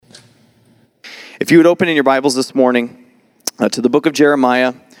If you would open in your Bibles this morning to the book of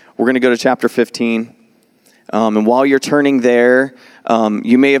Jeremiah, we're going to go to chapter 15. And while you're turning there,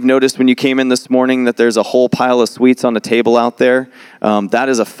 you may have noticed when you came in this morning that there's a whole pile of sweets on the table out there. That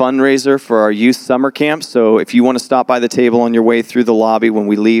is a fundraiser for our youth summer camp. So if you want to stop by the table on your way through the lobby when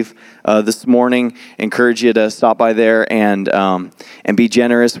we leave this morning, encourage you to stop by there and be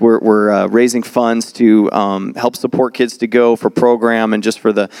generous. We're raising funds to help support Kids to Go for program and just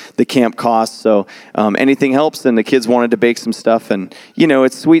for the camp costs. So anything helps. And the kids wanted to bake some stuff. And,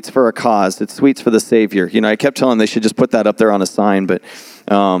 it's sweets for a cause. It's sweets for the Savior. I kept telling them they should just put that up there on a sign, but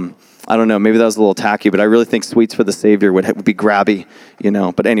I don't know, maybe that was a little tacky, but I really think sweets for the Savior would be grabby,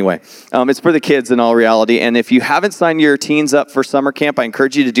 But anyway, it's for the kids in all reality. And if you haven't signed your teens up for summer camp, I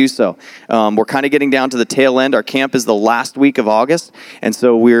encourage you to do so. We're kind of getting down to the tail end. Our camp is the last week of August, and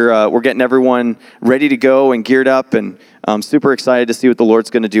so we're getting everyone ready to go and geared up, and I'm super excited to see what the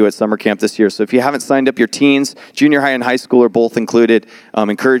Lord's going to do at summer camp this year. So if you haven't signed up your teens, junior high and high school are both included.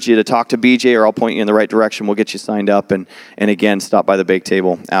 Encourage you to talk to BJ, or I'll point you in the right direction. We'll get you signed up, and again, stop by the bake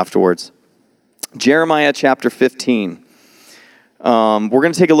table afterwards. Jeremiah chapter 15. We're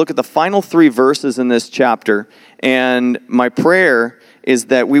going to take a look at the final 3 verses in this chapter, and my prayer is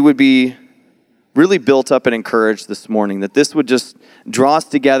that we would be really built up and encouraged this morning, that this would just draw us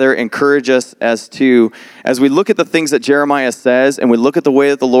together, encourage us as we look at the things that Jeremiah says and we look at the way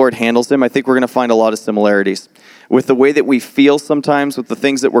that the Lord handles them. I think we're going to find a lot of similarities with the way that we feel sometimes, with the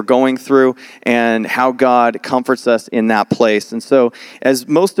things that we're going through, and how God comforts us in that place. And so, as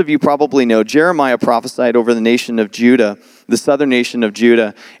most of you probably know, Jeremiah prophesied over the nation of Judah, the southern nation of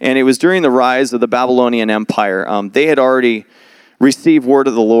Judah, and it was during the rise of the Babylonian Empire. They had already received word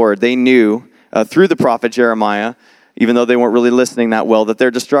of the Lord. They knew through the prophet Jeremiah, even though they weren't really listening that well, that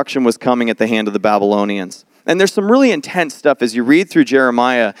their destruction was coming at the hand of the Babylonians. And there's some really intense stuff as you read through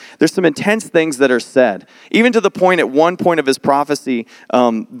Jeremiah. There's some intense things that are said. Even to the point, at one point of his prophecy,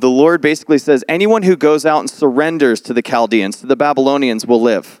 the Lord basically says, anyone who goes out and surrenders to the Chaldeans, to the Babylonians, will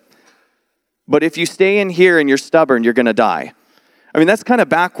live. But if you stay in here and you're stubborn, you're going to die. I mean, that's kind of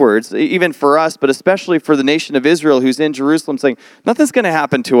backwards, even for us, but especially for the nation of Israel who's in Jerusalem saying, nothing's going to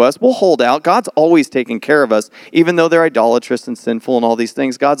happen to us. We'll hold out. God's always taking care of us, even though they're idolatrous and sinful and all these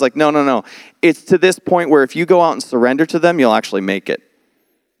things. God's like, no. It's to this point where if you go out and surrender to them, you'll actually make it.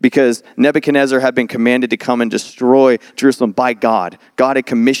 Because Nebuchadnezzar had been commanded to come and destroy Jerusalem by God. God had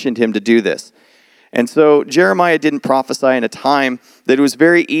commissioned him to do this. And so Jeremiah didn't prophesy in a time that it was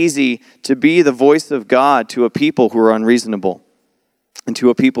very easy to be the voice of God to a people who were unreasonable, and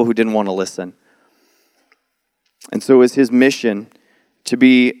to a people who didn't want to listen. And so it was his mission to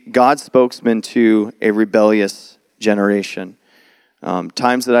be God's spokesman to a rebellious generation.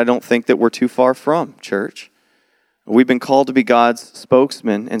 Times that I don't think that we're too far from, church. We've been called to be God's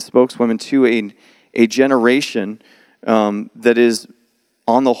spokesman and spokeswomen to a generation that is,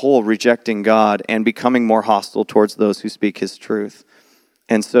 on the whole, rejecting God and becoming more hostile towards those who speak his truth.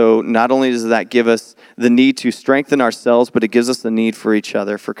 And so not only does that give us the need to strengthen ourselves, but it gives us the need for each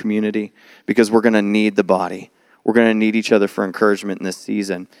other, for community, because we're going to need the body. We're going to need each other for encouragement in this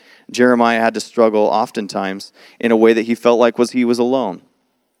season. Jeremiah had to struggle oftentimes in a way that he felt like he was alone,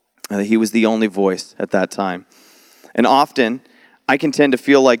 and that he was the only voice at that time. And often, I can tend to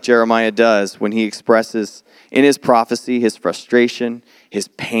feel like Jeremiah does when he expresses in his prophecy his frustration, his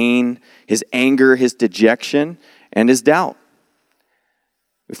pain, his anger, his dejection, and his doubt.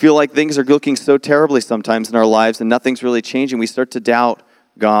 We feel like things are looking so terribly sometimes in our lives and nothing's really changing. We start to doubt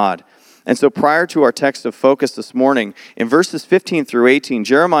God. And so prior to our text of focus this morning, in verses 15 through 18,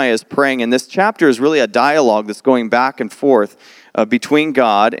 Jeremiah is praying, and this chapter is really a dialogue that's going back and forth between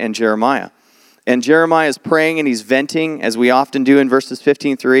God and Jeremiah. And Jeremiah is praying and he's venting, as we often do in verses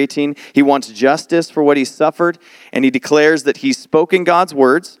 15 through 18. He wants justice for what he suffered, and he declares that he's spoken God's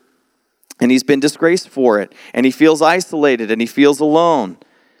words, and he's been disgraced for it, and he feels isolated, and he feels alone.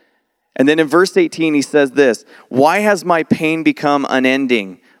 And then in verse 18, he says this, "Why has my pain become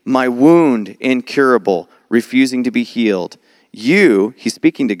unending, my wound incurable, refusing to be healed? You," he's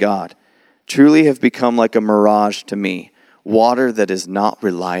speaking to God, "truly have become like a mirage to me, water that is not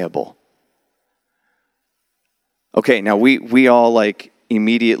reliable." Okay, now we all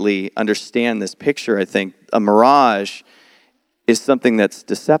immediately understand this picture, I think. A mirage is something that's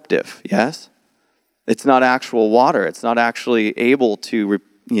deceptive, yes? It's not actual water. It's not actually able to,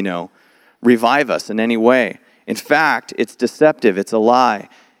 revive us in any way. In fact, it's deceptive. It's a lie.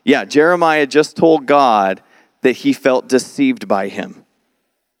 Yeah, Jeremiah just told God that he felt deceived by him.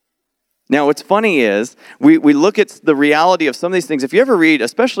 Now, what's funny is we look at the reality of some of these things. If you ever read,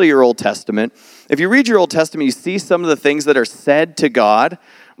 especially your Old Testament, if you read your Old Testament, you see some of the things that are said to God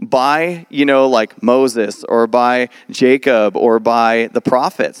by, like Moses or by Jacob or by the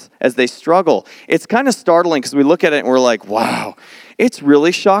prophets as they struggle. It's kind of startling because we look at it and we're like, wow, it's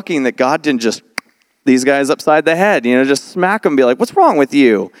really shocking that God didn't just these guys upside the head, just smack them and be like, what's wrong with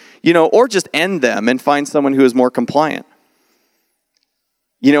you? Or just end them and find someone who is more compliant.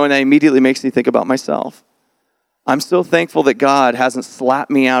 And that immediately makes me think about myself. I'm so thankful that God hasn't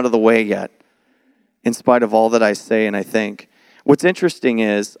slapped me out of the way yet, in spite of all that I say and I think. What's interesting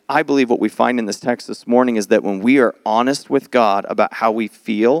is, I believe what we find in this text this morning is that when we are honest with God about how we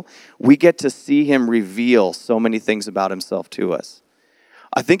feel, we get to see him reveal so many things about himself to us.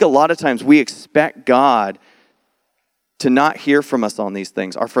 I think a lot of times we expect God to not hear from us on these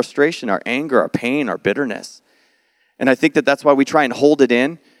things, our frustration, our anger, our pain, our bitterness. And I think that that's why we try and hold it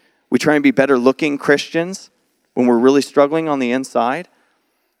in. We try and be better looking Christians when we're really struggling on the inside.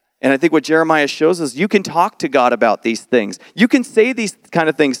 And I think what Jeremiah shows us, you can talk to God about these things. You can say these kind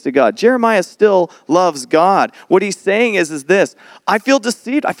of things to God. Jeremiah still loves God. What he's saying is this: I feel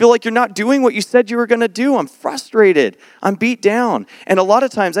deceived. I feel like you're not doing what you said you were going to do. I'm frustrated. I'm beat down. And a lot of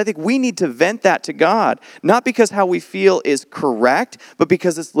times I think we need to vent that to God, not because how we feel is correct, but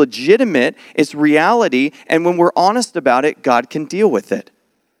because it's legitimate, it's reality, and when we're honest about it, God can deal with it.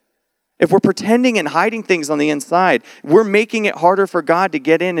 If we're pretending and hiding things on the inside, we're making it harder for God to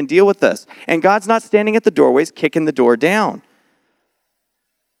get in and deal with us. And God's not standing at the doorways kicking the door down.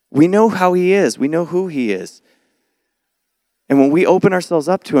 We know how he is. We know who he is. And when we open ourselves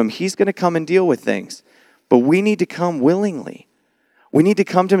up to him, he's going to come and deal with things. But we need to come willingly. We need to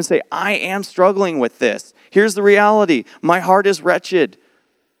come to him and say, I am struggling with this. Here's the reality. My heart is wretched.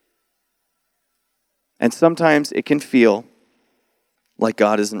 And sometimes it can feel like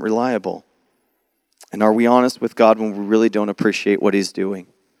God isn't reliable. And are we honest with God when we really don't appreciate what he's doing?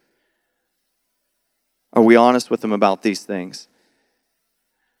 Are we honest with him about these things?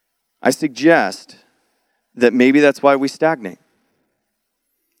 I suggest that maybe that's why we stagnate.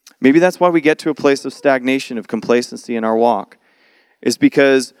 Maybe that's why we get to a place of stagnation, of complacency in our walk, is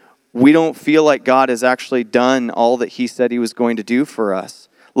because we don't feel like God has actually done all that he said he was going to do for us.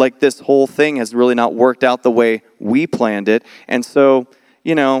 Like this whole thing has really not worked out the way we planned it. And so,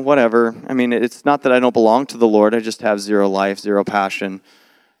 whatever. I mean, it's not that I don't belong to the Lord. I just have zero life, zero passion,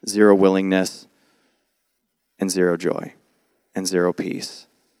 zero willingness, and zero joy, and zero peace.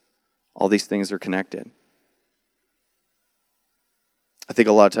 All these things are connected. I think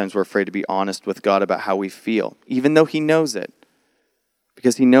a lot of times we're afraid to be honest with God about how we feel, even though he knows it,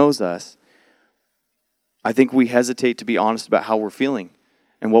 because he knows us. I think we hesitate to be honest about how we're feeling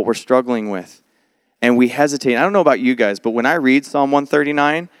and what we're struggling with. And we hesitate. I don't know about you guys, but when I read Psalm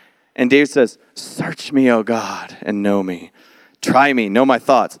 139, and David says, search me, O God, and know me. Try me, know my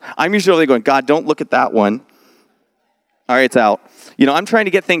thoughts. I'm usually going, God, don't look at that one. All right, it's out. I'm trying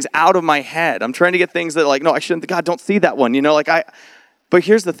to get things out of my head. I'm trying to get things that no, I shouldn't. God, don't see that one. But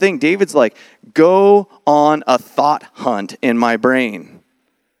here's the thing. David's like, go on a thought hunt in my brain.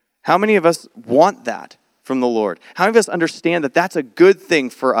 How many of us want that from the Lord? How many of us understand that that's a good thing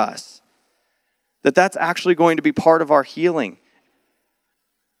for us? That that's actually going to be part of our healing?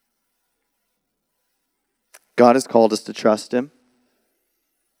 God has called us to trust him.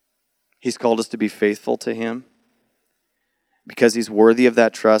 He's called us to be faithful to him because he's worthy of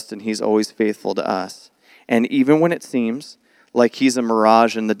that trust and he's always faithful to us. And even when it seems like he's a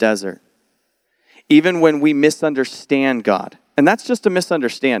mirage in the desert, even when we misunderstand God, and that's just a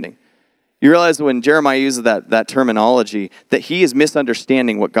misunderstanding. You realize when Jeremiah uses that terminology, that he is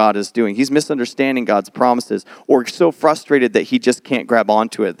misunderstanding what God is doing. He's misunderstanding God's promises, or so frustrated that he just can't grab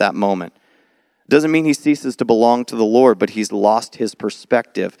onto it at that moment. Doesn't mean he ceases to belong to the Lord, but he's lost his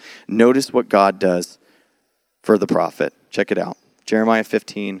perspective. Notice what God does for the prophet. Check it out. Jeremiah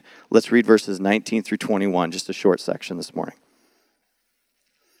 15. Let's read verses 19 through 21, just a short section this morning.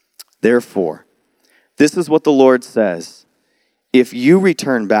 Therefore, this is what the Lord says. If you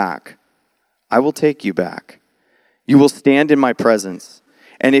return back, I will take you back. You will stand in my presence.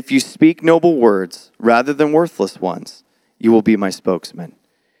 And if you speak noble words rather than worthless ones, you will be my spokesman.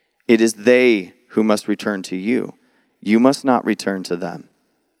 It is they who must return to you. You must not return to them.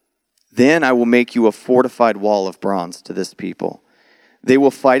 Then I will make you a fortified wall of bronze to this people. They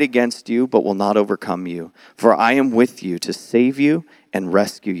will fight against you, but will not overcome you. For I am with you to save you and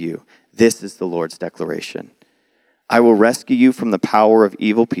rescue you. This is the Lord's declaration. I will rescue you from the power of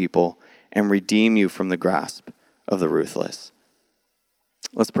evil people and redeem you from the grasp of the ruthless.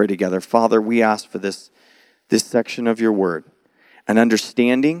 Let's pray together. Father, we ask for this section of your word, an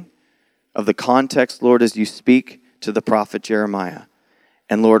understanding of the context, Lord, as you speak to the prophet Jeremiah,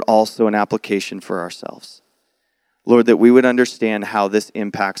 and Lord, also an application for ourselves. Lord, that we would understand how this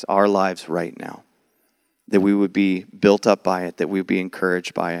impacts our lives right now. That we would be built up by it, that we would be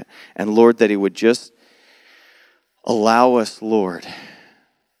encouraged by it. And Lord, that it would just allow us, Lord,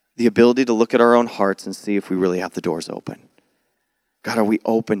 the ability to look at our own hearts and see if we really have the doors open. God, are we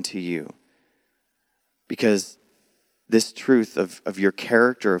open to you? Because this truth of your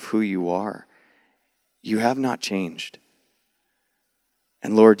character, of who you are, you have not changed.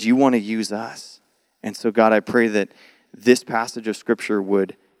 And Lord, you want to use us. And so God, I pray that this passage of Scripture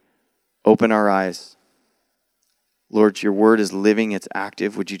would open our eyes. Lord, your word is living, it's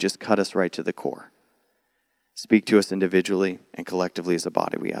active. Would you just cut us right to the core? Speak to us individually and collectively as a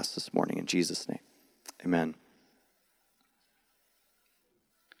body, we ask this morning in Jesus' name. Amen.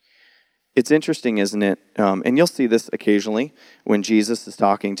 It's interesting, isn't it? And you'll see this occasionally when Jesus is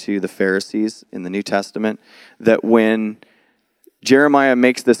talking to the Pharisees in the New Testament, that when Jeremiah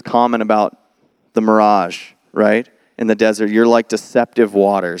makes this comment about the mirage, right? In the desert, you're like deceptive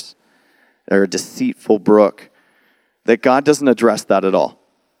waters or a deceitful brook. That God doesn't address that at all.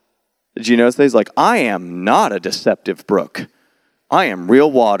 Did you notice that? He's like, I am not a deceptive brook. I am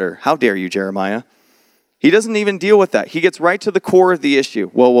real water. How dare you, Jeremiah? He doesn't even deal with that. He gets right to the core of the issue.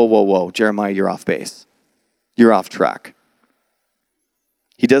 Whoa. Jeremiah, you're off base. You're off track.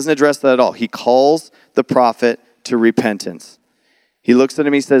 He doesn't address that at all. He calls the prophet to repentance. He looks at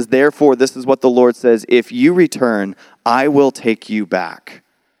him, he says, therefore, this is what the Lord says, if you return, I will take you back.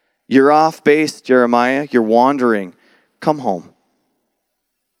 You're off base, Jeremiah. You're wandering. Come home.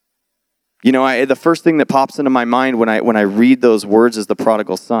 You know, the first thing that pops into my mind when I read those words is the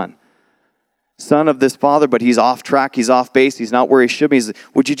prodigal son. Son of this father, but he's off track, he's off base, he's not where he should be. He's,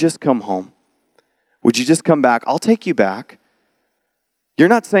 would you just come home? Would you just come back? I'll take you back. You're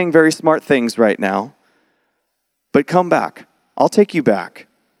not saying very smart things right now, but come back. I'll take you back.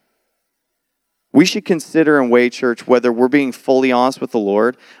 We should consider and weigh, church, whether we're being fully honest with the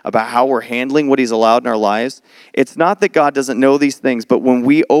Lord about how we're handling what he's allowed in our lives. It's not that God doesn't know these things, but when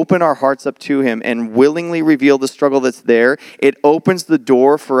we open our hearts up to him and willingly reveal the struggle that's there, it opens the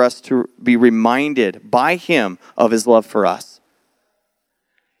door for us to be reminded by him of his love for us.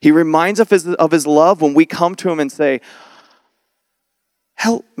 He reminds us of his love when we come to him and say,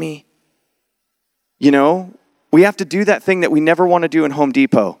 help me. You know, we have to do that thing that we never want to do in Home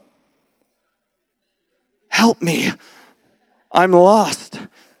Depot. Help me. I'm lost.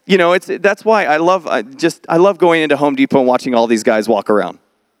 You know, that's why I love going into Home Depot and watching all these guys walk around.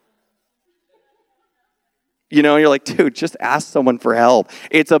 You know, you're like, dude, just ask someone for help.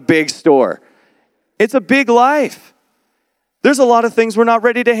 It's a big store. It's a big life. There's a lot of things we're not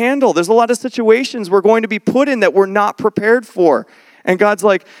ready to handle. There's a lot of situations we're going to be put in that we're not prepared for. And God's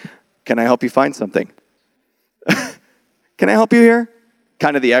like, can I help you find something? Can I help you here?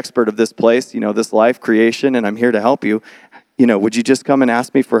 Kind of the expert of this place, you know, this life, creation, and I'm here to help you. You know, would you just come and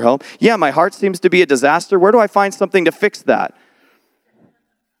ask me for help? Yeah, my heart seems to be a disaster. Where do I find something to fix that?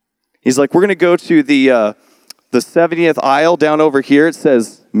 He's like, we're going to go to the 70th aisle down over here. It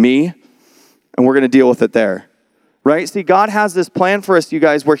says me, and we're going to deal with it there. Right? See, God has this plan for us, you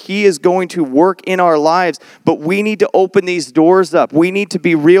guys, where he is going to work in our lives, but we need to open these doors up. We need to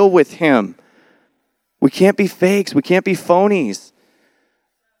be real with him. We can't be fakes. We can't be phonies.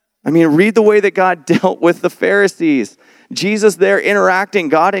 I mean, read the way that God dealt with the Pharisees. Jesus there interacting,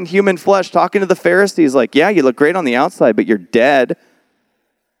 God in human flesh, talking to the Pharisees like, yeah, you look great on the outside, but you're dead.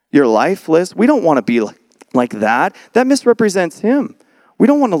 You're lifeless. We don't want to be like that. That misrepresents him. We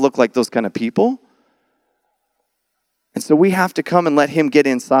don't want to look like those kind of people. And so we have to come and let him get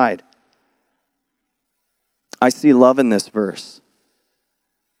inside. I see love in this verse.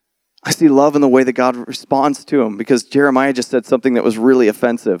 I see love in the way that God responds to him, because Jeremiah just said something that was really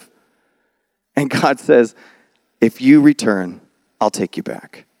offensive. And God says, if you return, I'll take you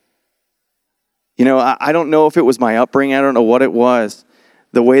back. You know, I don't know if it was my upbringing. I don't know what it was.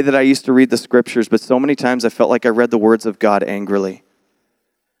 The way that I used to read the scriptures, but so many times I felt like I read the words of God angrily.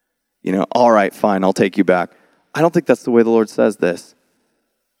 You know, all right, fine, I'll take you back. I don't think that's the way the Lord says this.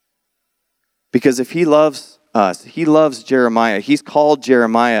 Because if he loves us, he loves Jeremiah. He's called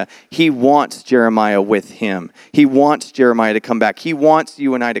Jeremiah. He wants Jeremiah with him. He wants Jeremiah to come back. He wants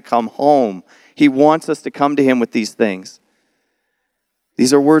you and I to come home. He wants us to come to him with these things.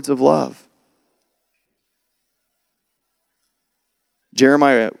 These are words of love.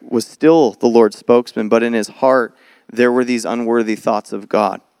 Jeremiah was still the Lord's spokesman, but in his heart, there were these unworthy thoughts of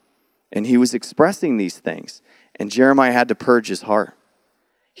God. And he was expressing these things. And Jeremiah had to purge his heart.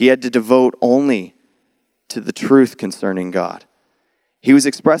 He had to devote only to the truth concerning God. He was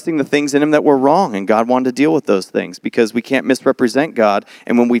expressing the things in him that were wrong, and God wanted to deal with those things because we can't misrepresent God.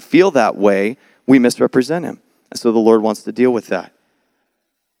 And when we feel that way, we misrepresent him. And so the Lord wants to deal with that.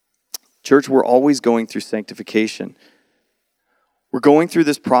 Church, we're always going through sanctification. We're going through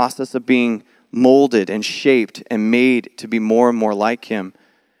this process of being molded and shaped and made to be more and more like him.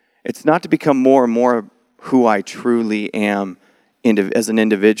 It's not to become more and more who I truly am as an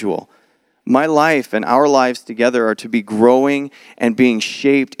individual. My life and our lives together are to be growing and being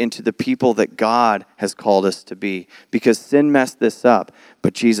shaped into the people that God has called us to be. Because sin messed this up,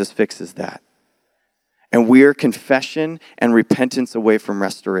 but Jesus fixes that. And we are confession and repentance away from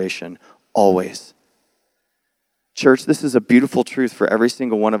restoration, always. Church, this is a beautiful truth for every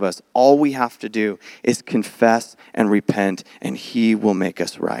single one of us. All we have to do is confess and repent, and he will make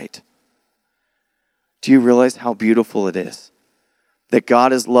us right. Do you realize how beautiful it is that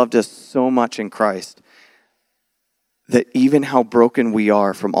God has loved us so much in Christ that even how broken we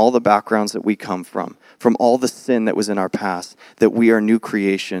are from all the backgrounds that we come from all the sin that was in our past, that we are new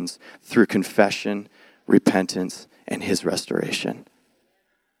creations through confession, repentance, and his restoration.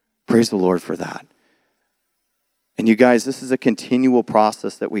 Praise the Lord for that. And you guys, this is a continual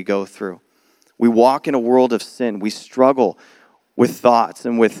process that we go through. We walk in a world of sin. We struggle with thoughts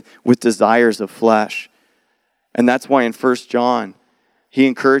and with desires of flesh. And that's why in 1 John, he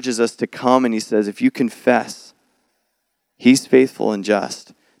encourages us to come and he says, if you confess, he's faithful and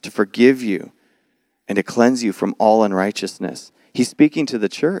just to forgive you and to cleanse you from all unrighteousness. He's speaking to the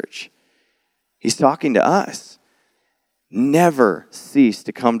church. He's talking to us. Never cease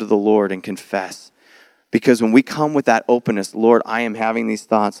to come to the Lord and confess. Because when we come with that openness, Lord, I am having these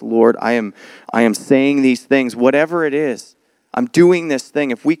thoughts. Lord, I am saying these things, whatever it is. I'm doing this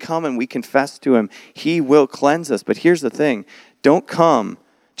thing. If we come and we confess to him, he will cleanse us. But here's the thing. Don't come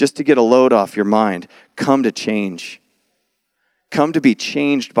just to get a load off your mind. Come to change. Come to be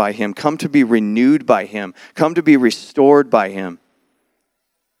changed by him. Come to be renewed by him. Come to be restored by him.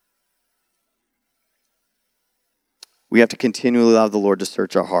 We have to continually allow the Lord to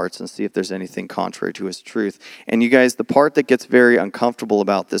search our hearts and see if there's anything contrary to his truth. And you guys, the part that gets very uncomfortable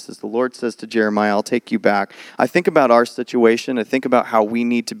about this is the Lord says to Jeremiah, I'll take you back. I think about our situation. I think about how we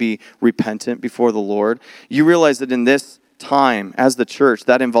need to be repentant before the Lord. You realize that in this time, as the church,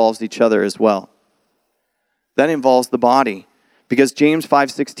 that involves each other as well. That involves the body. Because James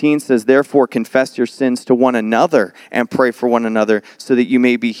 5:16 says, therefore confess your sins to one another and pray for one another so that you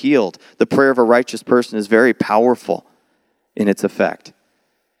may be healed. The prayer of a righteous person is very powerful in its effect.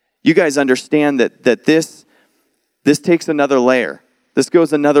 You guys understand that this takes another layer. This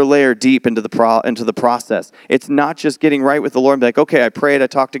goes another layer deep into the process. It's not just getting right with the Lord and be like, okay, I prayed, I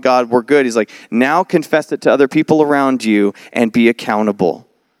talked to God, we're good. He's like, now confess it to other people around you and be accountable.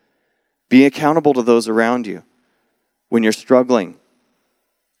 Be accountable to those around you when you're struggling.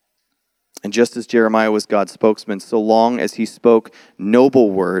 And just as Jeremiah was God's spokesman, so long as he spoke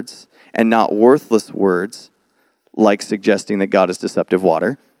noble words and not worthless words, like suggesting that God is deceptive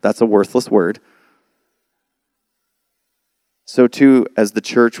water. That's a worthless word. So too, as the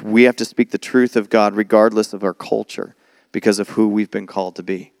church, we have to speak the truth of God regardless of our culture because of who we've been called to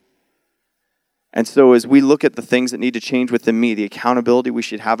be. And so as we look at the things that need to change within me, the accountability we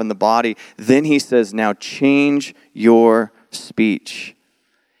should have in the body, then he says, now change your speech.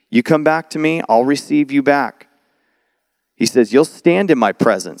 You come back to me, I'll receive you back. He says, you'll stand in my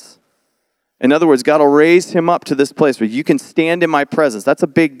presence. In other words, God will raise him up to this place where you can stand in my presence. That's a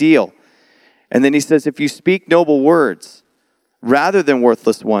big deal. And then he says, if you speak noble words rather than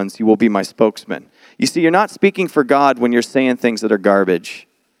worthless ones, you will be my spokesman. You see, you're not speaking for God when you're saying things that are garbage.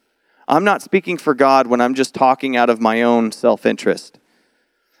 I'm not speaking for God when I'm just talking out of my own self-interest.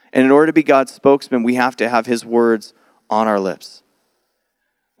 And in order to be God's spokesman, we have to have his words on our lips.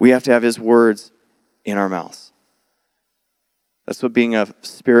 We have to have his words in our mouths. That's what being a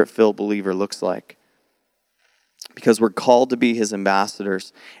spirit-filled believer looks like. Because we're called to be his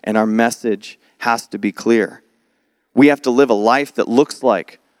ambassadors, and our message has to be clear. We have to live a life that looks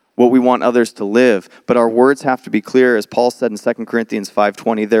like what we want others to live, but our words have to be clear. As Paul said in 2 Corinthians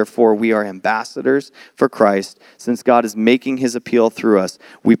 5:20, therefore we are ambassadors for Christ, since God is making his appeal through us.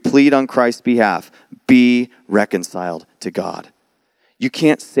 We plead on Christ's behalf, be reconciled to God. You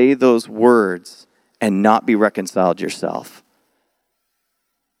can't say those words and not be reconciled yourself.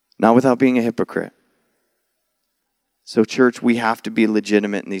 Not without being a hypocrite. So church, we have to be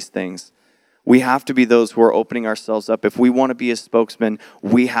legitimate in these things. We have to be those who are opening ourselves up. If we want to be a spokesman,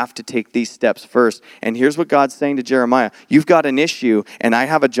 we have to take these steps first. And here's what God's saying to Jeremiah. You've got an issue, and I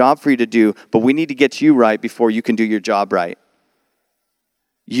have a job for you to do, but we need to get you right before you can do your job right.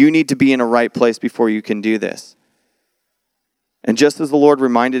 You need to be in a right place before you can do this. And just as the Lord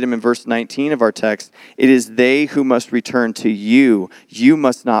reminded him in verse 19 of our text, it is they who must return to you. You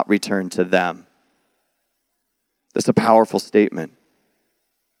must not return to them. That's a powerful statement.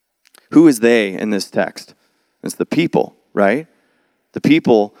 Who is they in this text? It's the people, right? The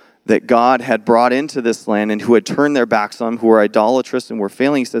people that God had brought into this land and who had turned their backs on him, who were idolatrous and were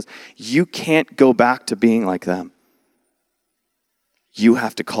failing. He says, you can't go back to being like them. You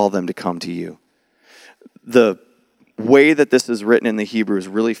have to call them to come to you. The way that this is written in the Hebrew is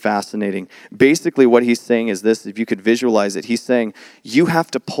really fascinating. Basically, what he's saying is this, if you could visualize it, he's saying, you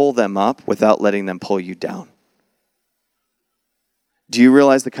have to pull them up without letting them pull you down. Do you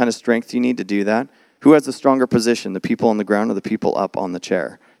realize the kind of strength you need to do that? Who has the stronger position, the people on the ground or the people up on the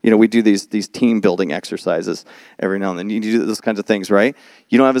chair? You know, we do these team building exercises every now and then. You do those kinds of things, right?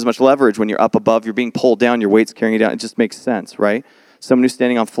 You don't have as much leverage when you're up above, you're being pulled down, your weight's carrying you down. It just makes sense, right? Someone who's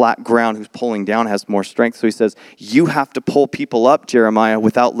standing on flat ground, who's pulling down, has more strength. So he says, you have to pull people up, Jeremiah,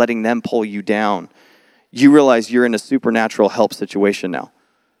 without letting them pull you down. You realize you're in a supernatural help situation now.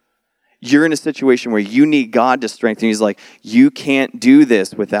 You're in a situation where you need God to strengthen you. He's like, you can't do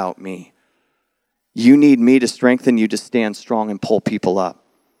this without me. You need me to strengthen you to stand strong and pull people up.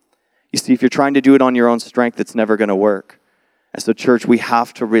 You see, if you're trying to do it on your own strength, it's never going to work. And so, church, we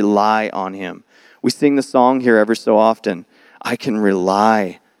have to rely on him. We sing the song here ever so often, I can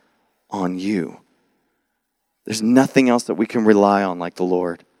rely on you. There's nothing else that we can rely on like the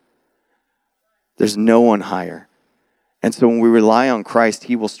Lord. There's no one higher. And so when we rely on Christ,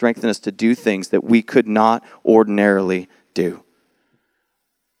 he will strengthen us to do things that we could not ordinarily do.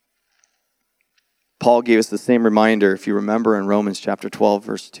 Paul gave us the same reminder, if you remember, in Romans chapter 12,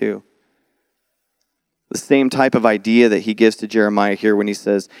 verse 2. The same type of idea that he gives to Jeremiah here when he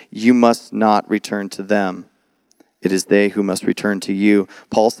says, you must not return to them. It is they who must return to you.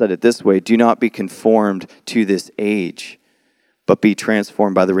 Paul said it this way, do not be conformed to this age, but be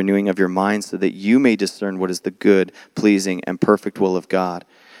transformed by the renewing of your mind so that you may discern what is the good, pleasing, and perfect will of God.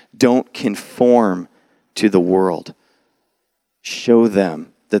 Don't conform to the world. Show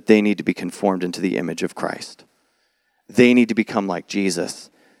them that they need to be conformed into the image of Christ. They need to become like Jesus.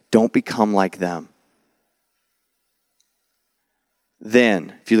 Don't become like them.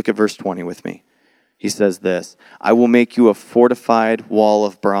 Then, if you look at verse 20 with me, he says this, I will make you a fortified wall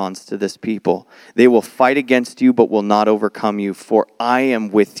of bronze to this people. They will fight against you, but will not overcome you, for I am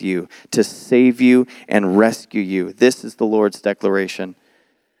with you to save you and rescue you. This is the Lord's declaration.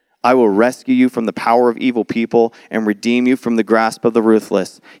 I will rescue you from the power of evil people and redeem you from the grasp of the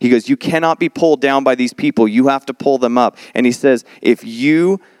ruthless. He goes, you cannot be pulled down by these people. You have to pull them up. And he says, if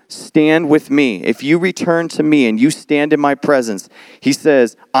you stand with me, if you return to me and you stand in my presence, he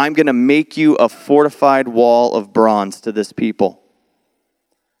says, I'm going to make you a fortified wall of bronze to this people.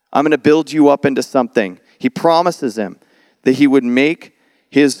 I'm going to build you up into something. He promises him that he would make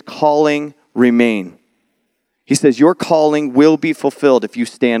his calling remain. He says, your calling will be fulfilled if you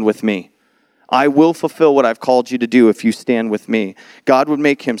stand with me. I will fulfill what I've called you to do if you stand with me. God would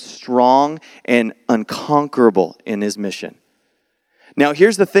make him strong and unconquerable in his mission. Now,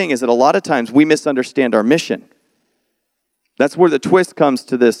 here's the thing, is that a lot of times we misunderstand our mission. That's where the twist comes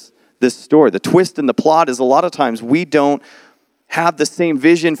to this story. The twist in the plot is a lot of times we don't have the same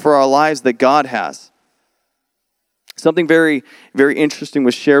vision for our lives that God has. Something very, very interesting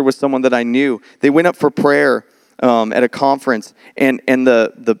was shared with someone that I knew. They went up for prayer at a conference, and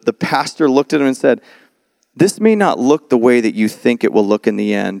the pastor looked at him and said, this may not look the way that you think it will look in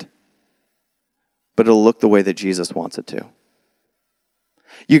the end, but it'll look the way that Jesus wants it to.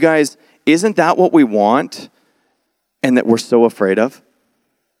 You guys, isn't that what we want and that we're so afraid of?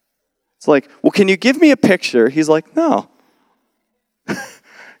 It's like, well, can you give me a picture? He's like, no.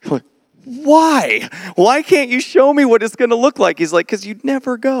 Like, why? Why can't you show me what it's going to look like? He's like, because you'd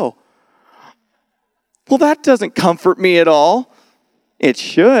never go. Well, that doesn't comfort me at all. It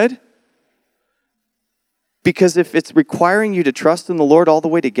should. Because if it's requiring you to trust in the Lord all the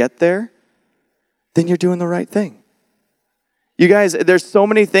way to get there, then you're doing the right thing. You guys, there's so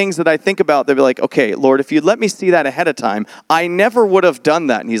many things that I think about that be like, okay, Lord, if you'd let me see that ahead of time, I never would have done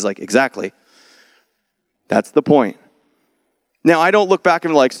that. And he's like, exactly. That's the point. Now, I don't look back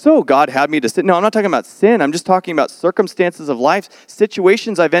and be like, so God had me to sin. No, I'm not talking about sin. I'm just talking about circumstances of life,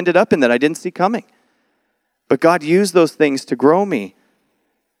 situations I've ended up in that I didn't see coming. But God used those things to grow me.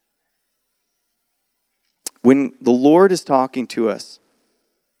 When the Lord is talking to us,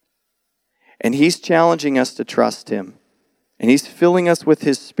 and he's challenging us to trust him, and he's filling us with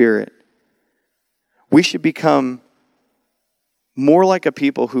his Spirit, we should become more like a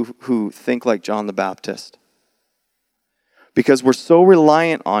people who think like John the Baptist. Because we're so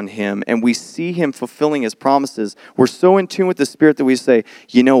reliant on him and we see him fulfilling his promises. We're so in tune with the Spirit that we say,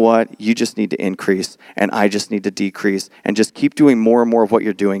 you know what? You just need to increase and I just need to decrease and just keep doing more and more of what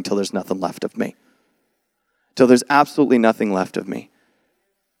you're doing till there's nothing left of me. till there's absolutely nothing left of me.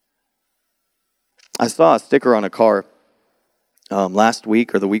 I saw a sticker on a car last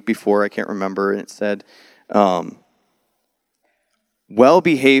week or the week before, I can't remember, and it said,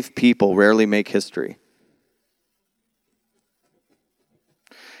 well-behaved people rarely make history.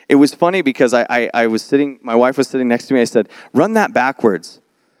 It was funny because I was sitting, my wife was sitting next to me, I said, run that backwards.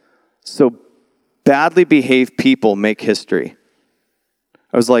 So badly behaved people make history.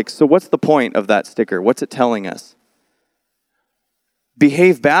 I was like, so what's the point of that sticker? What's it telling us?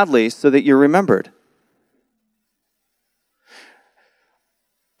 Behave badly so that you're remembered.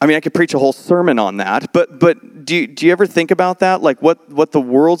 I mean, I could preach a whole sermon on that, but do you ever think about that? Like what the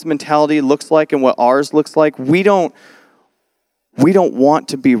world's mentality looks like and what ours looks like? We don't want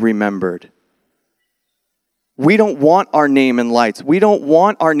to be remembered. We don't want our name in lights. We don't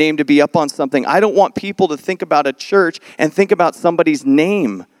want our name to be up on something. I don't want people to think about a church and think about somebody's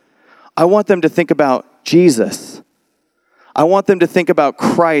name. I want them to think about Jesus. I want them to think about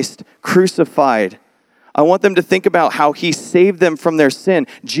Christ crucified. I want them to think about how he saved them from their sin.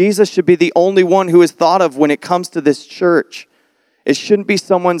 Jesus should be the only one who is thought of when it comes to this church. It shouldn't be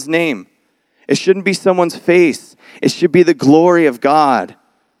someone's name. It shouldn't be someone's face. It should be the glory of God.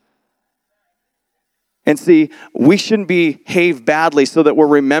 And see, we shouldn't behave badly so that we're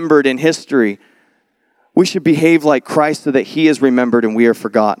remembered in history. We should behave like Christ so that he is remembered and we are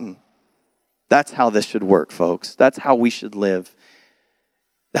forgotten. That's how this should work, folks. That's how we should live.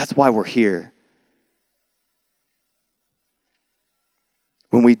 That's why we're here.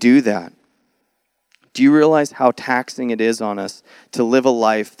 When we do that, do you realize how taxing it is on us to live a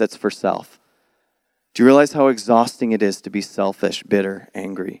life that's for self? Do you realize how exhausting it is to be selfish, bitter,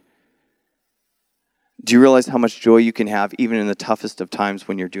 angry? Do you realize how much joy you can have even in the toughest of times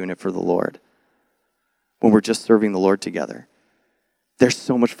when you're doing it for the Lord? When we're just serving the Lord together. There's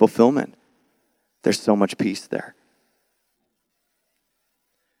so much fulfillment. There's so much peace there.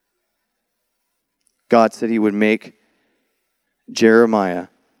 God said he would make Jeremiah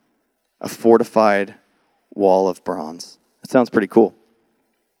a fortified wall of bronze. That sounds pretty cool.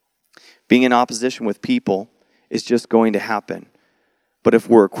 Being in opposition with people is just going to happen. But if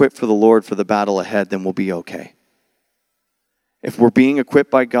we're equipped for the Lord for the battle ahead, then we'll be okay. If we're being equipped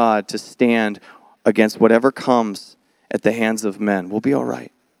by God to stand against whatever comes at the hands of men, we'll be all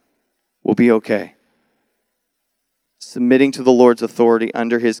right. We'll be okay. Submitting to the Lord's authority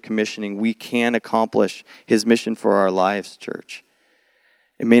under his commissioning, we can accomplish his mission for our lives, church.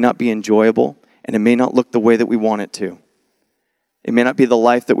 It may not be enjoyable, and it may not look the way that we want it to. It may not be the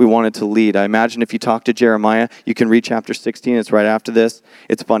life that we wanted to lead. I imagine if you talk to Jeremiah, you can read chapter 16. It's right after this.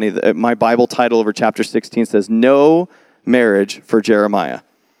 It's funny. My Bible title over chapter 16 says, No Marriage for Jeremiah.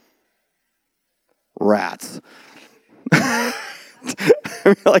 Rats.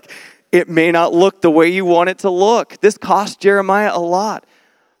 Like, it may not look the way you want it to look. This cost Jeremiah a lot.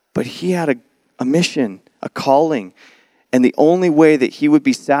 But he had a mission, a calling. And the only way that he would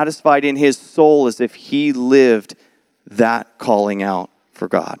be satisfied in his soul is if he lived that calling out for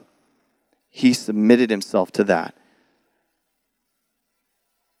God. He submitted himself to that.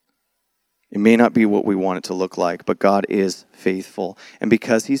 It may not be what we want it to look like, but God is faithful. And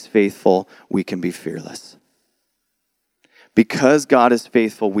because he's faithful, we can be fearless. Because God is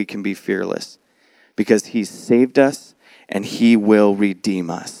faithful, we can be fearless. Because he's saved us and he will redeem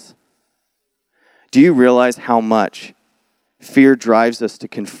us. Do you realize how much fear drives us to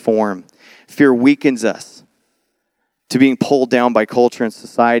conform? Fear weakens us to being pulled down by culture and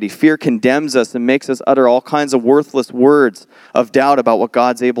society. Fear condemns us and makes us utter all kinds of worthless words of doubt about what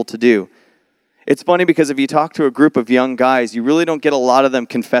God's able to do. It's funny because if you talk to a group of young guys, you really don't get a lot of them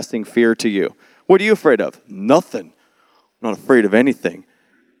confessing fear to you. What are you afraid of? Nothing. I'm not afraid of anything.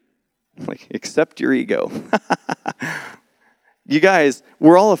 Like, except your ego. You guys,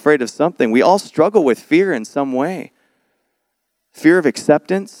 we're all afraid of something. We all struggle with fear in some way. Fear of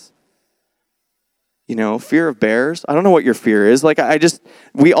acceptance. Fear of bears. I don't know what your fear is.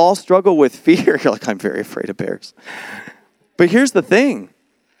 We all struggle with fear. You're like, I'm very afraid of bears. But here's the thing.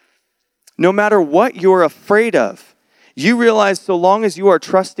 No matter what you're afraid of, you realize so long as you are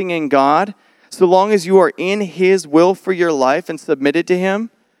trusting in God, so long as you are in his will for your life and submitted to him,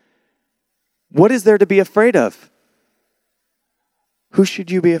 what is there to be afraid of? Who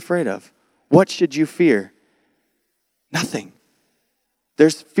should you be afraid of? What should you fear? Nothing.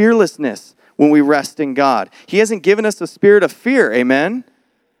 There's fearlessness when we rest in God. He hasn't given us a spirit of fear, amen?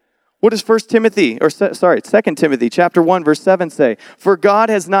 What does 2 Timothy chapter 1, verse 7 say? For God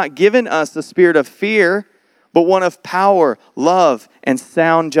has not given us a spirit of fear, but one of power, love, and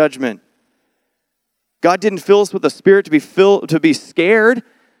sound judgment. God didn't fill us with a spirit to be scared,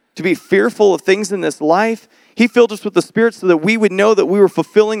 to be fearful of things in this life. He filled us with the Spirit so that we would know that we were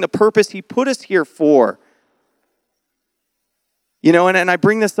fulfilling the purpose He put us here for. You know, and I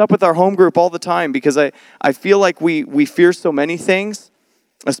bring this up with our home group all the time because I feel like we fear so many things,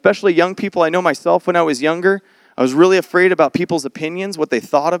 especially young people. I know myself when I was younger, I was really afraid about people's opinions, what they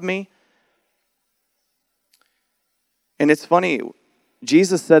thought of me. And it's funny,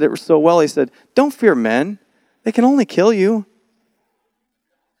 Jesus said it so well. He said, don't fear men. They can only kill you.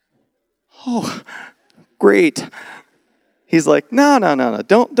 Oh, great. He's like, no.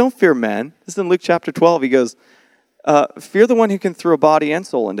 Don't fear men. This is in Luke chapter 12. He goes, fear the one who can throw body and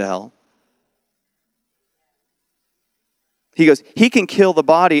soul into hell. He goes, he can kill the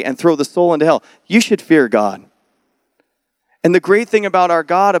body and throw the soul into hell. You should fear God. And the great thing about our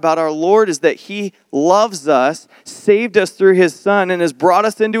God, about our Lord, is that He loves us, saved us through His Son, and has brought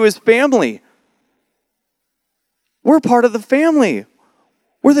us into His family. We're part of the family.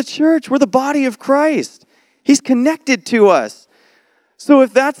 We're the church. We're the body of Christ. He's connected to us. So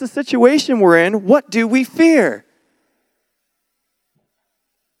if that's the situation we're in, what do we fear?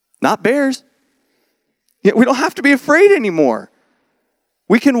 Not bears. We don't have to be afraid anymore.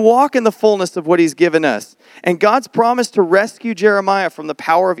 We can walk in the fullness of what He's given us. And God's promise to rescue Jeremiah from the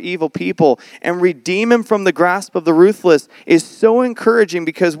power of evil people and redeem him from the grasp of the ruthless is so encouraging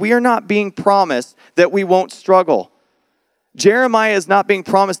because we are not being promised that we won't struggle. Jeremiah is not being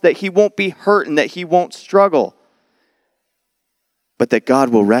promised that he won't be hurt and that he won't struggle, but that God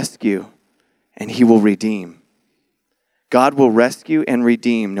will rescue and He will redeem. God will rescue and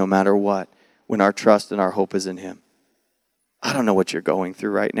redeem no matter what when our trust and our hope is in Him. I don't know what you're going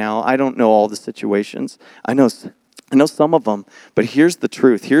through right now. I don't know all the situations. I know some of them, but here's the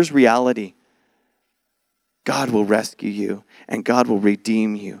truth. Here's reality. God will rescue you and God will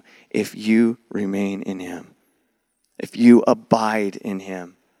redeem you if you remain in Him, if you abide in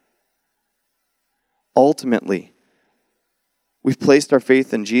Him. Ultimately, we've placed our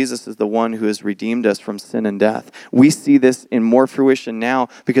faith in Jesus as the one who has redeemed us from sin and death. We see this in more fruition now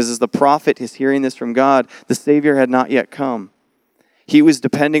because as the prophet is hearing this from God, the Savior had not yet come. He was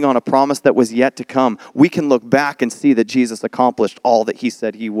depending on a promise that was yet to come. We can look back and see that Jesus accomplished all that He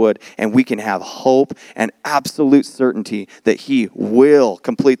said He would, and we can have hope and absolute certainty that He will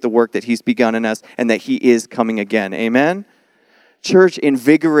complete the work that He's begun in us and that He is coming again. Amen? Church,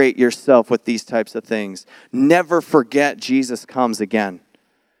 invigorate yourself with these types of things. Never forget Jesus comes again.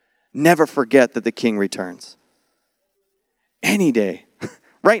 Never forget that the King returns. Any day.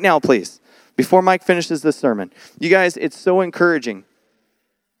 Right now, please. Before Mike finishes this sermon. You guys, it's so encouraging.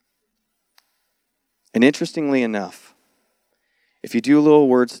 And interestingly enough, if you do a little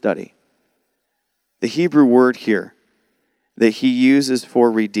word study, the Hebrew word here that he uses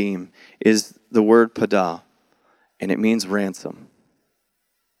for redeem is the word padah, and it means ransom.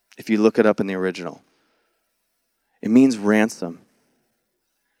 If you look it up in the original, it means ransom.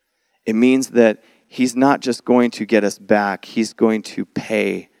 It means that He's not just going to get us back, He's going to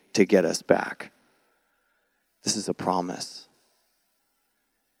pay to get us back. This is a promise.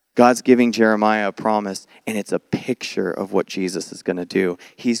 God's giving Jeremiah a promise, and it's a picture of what Jesus is going to do.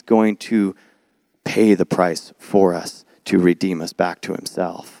 He's going to pay the price for us to redeem us back to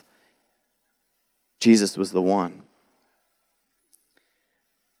Himself. Jesus was the one.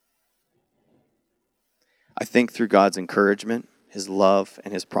 I think through God's encouragement, His love,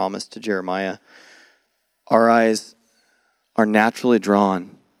 and His promise to Jeremiah, our eyes are naturally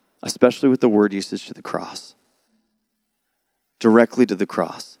drawn, especially with the word usage, to the cross. Directly to the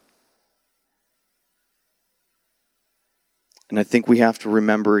cross. And I think we have to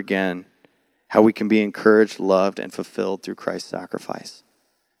remember again how we can be encouraged, loved, and fulfilled through Christ's sacrifice,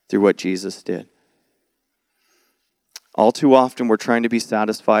 through what Jesus did. All too often, we're trying to be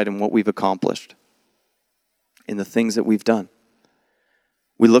satisfied in what we've accomplished, in the things that we've done.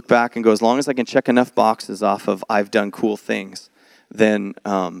 We look back and go, as long as I can check enough boxes off of I've done cool things, then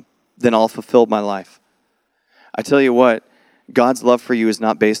I'll fulfill my life. I tell you what, God's love for you is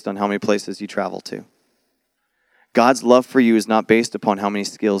not based on how many places you travel to. God's love for you is not based upon how many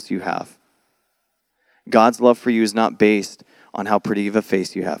skills you have. God's love for you is not based on how pretty of a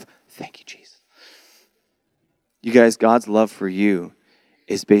face you have. Thank you, Jesus. You guys, God's love for you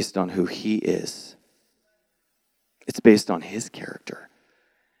is based on who He is. It's based on His character.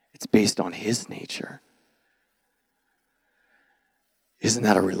 It's based on His nature. Isn't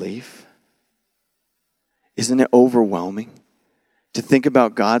that a relief? Isn't it overwhelming to think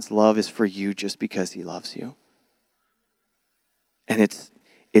about God's love is for you just because He loves you? And it's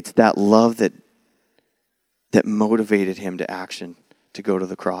that love that motivated Him to action, to go to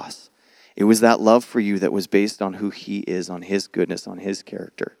the cross. It was that love for you that was based on who He is, on His goodness, on His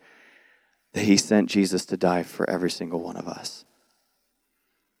character. that he sent Jesus to die for every single one of us.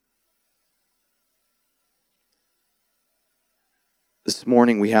 This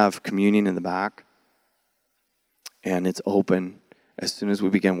morning we have communion in the back, and it's open as soon as we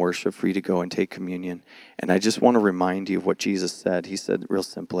begin worship for you to go and take communion. And I just want to remind you of what Jesus said. He said real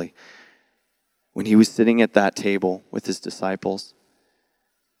simply, when he was sitting at that table with his disciples,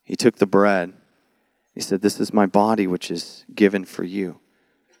 he took the bread. He said, "This is my body, which is given for you.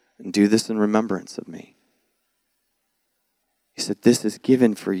 And do this in remembrance of me." He said, "This is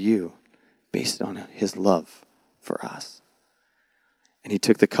given for you based on his love for us." And he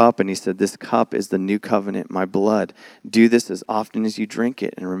took the cup and he said, "This cup is the new covenant, my blood. Do this as often as you drink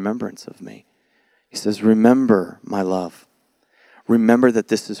it in remembrance of me." He says, "Remember my love. Remember that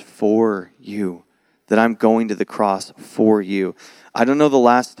this is for you, that I'm going to the cross for you." I don't know the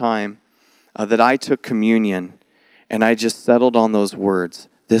last time that I took communion and I just settled on those words,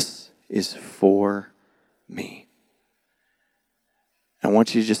 "This is for me." I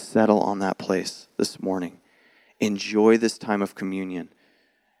want you to just settle on that place this morning. Enjoy this time of communion.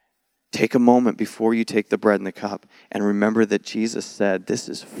 Take a moment before you take the bread and the cup and remember that Jesus said, "This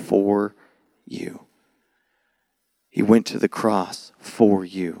is for you." He went to the cross for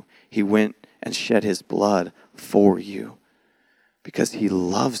you. He went and shed his blood for you because he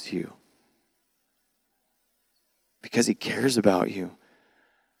loves you, because he cares about you.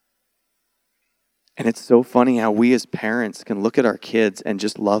 And it's so funny how we as parents can look at our kids and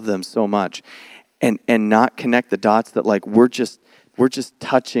just love them so much and not connect the dots that like we're just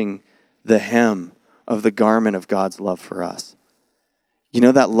touching the hem of the garment of God's love for us. You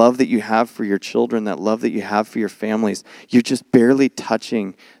know, that love that you have for your children, that love that you have for your families, you're just barely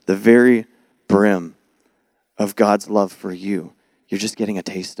touching the very brim of God's love for you. You're just getting a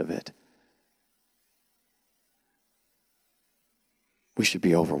taste of it. We should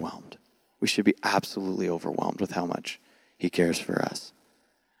be overwhelmed. We should be absolutely overwhelmed with how much he cares for us.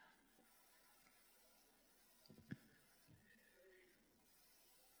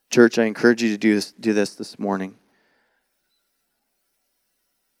 Church, I encourage you to do this morning.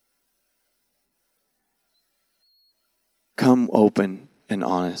 Come open and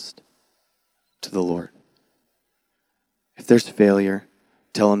honest to the Lord. If there's failure,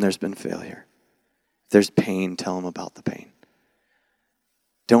 tell him there's been failure. If there's pain, tell him about the pain.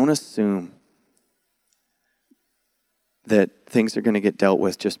 Don't assume that things are going to get dealt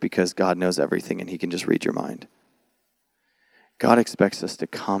with just because God knows everything and he can just read your mind. God expects us to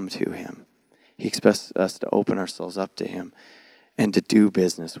come to him. He expects us to open ourselves up to him and to do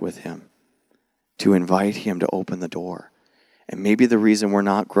business with him, to invite him to open the door. And maybe the reason we're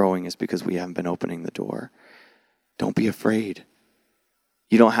not growing is because we haven't been opening the door. Don't be afraid.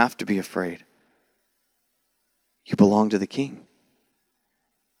 You don't have to be afraid. You belong to the King.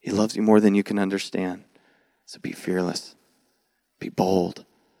 He loves you more than you can understand. So be fearless. Be bold.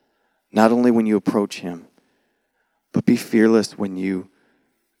 Not only when you approach him, but be fearless when you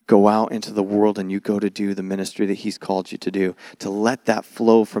go out into the world and you go to do the ministry that he's called you to do. To let that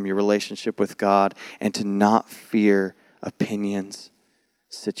flow from your relationship with God and to not fear opinions,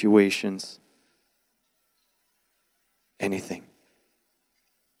 situations, anything.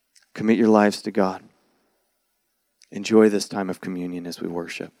 Commit your lives to God. Enjoy this time of communion as we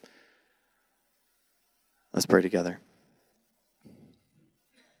worship. Let's pray together.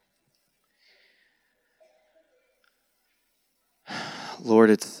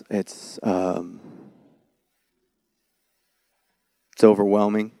 Lord, it's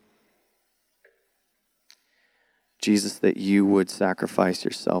overwhelming. Jesus, that you would sacrifice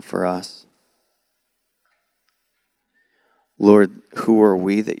yourself for us. Lord, who are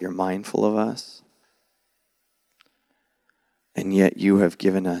we that you're mindful of us? And yet you have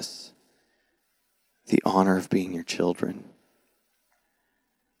given us the honor of being your children.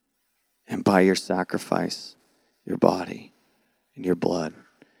 And by your sacrifice, your body and your blood,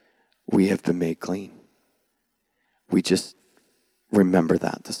 we have been made clean. We just remember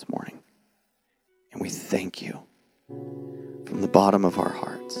that this morning. And we thank you from the bottom of our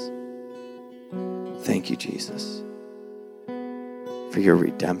hearts. Thank you, Jesus, for your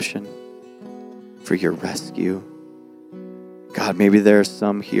redemption, for your rescue. God, maybe there are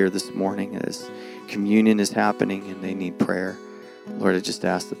some here this morning as communion is happening and they need prayer. Lord, I just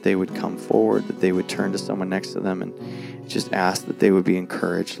ask that they would come forward, that they would turn to someone next to them and just ask that they would be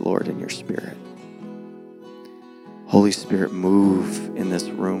encouraged, Lord, in your spirit. Holy Spirit, move in this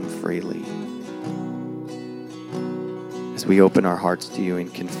room freely as we open our hearts to you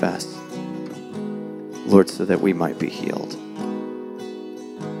and confess, Lord, so that we might be healed.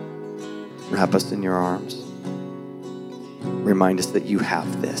 Wrap us in your arms. Remind us that you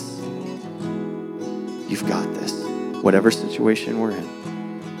have this. you've got this. Whatever situation we're in,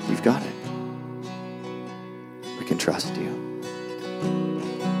 you've got it. We can trust you.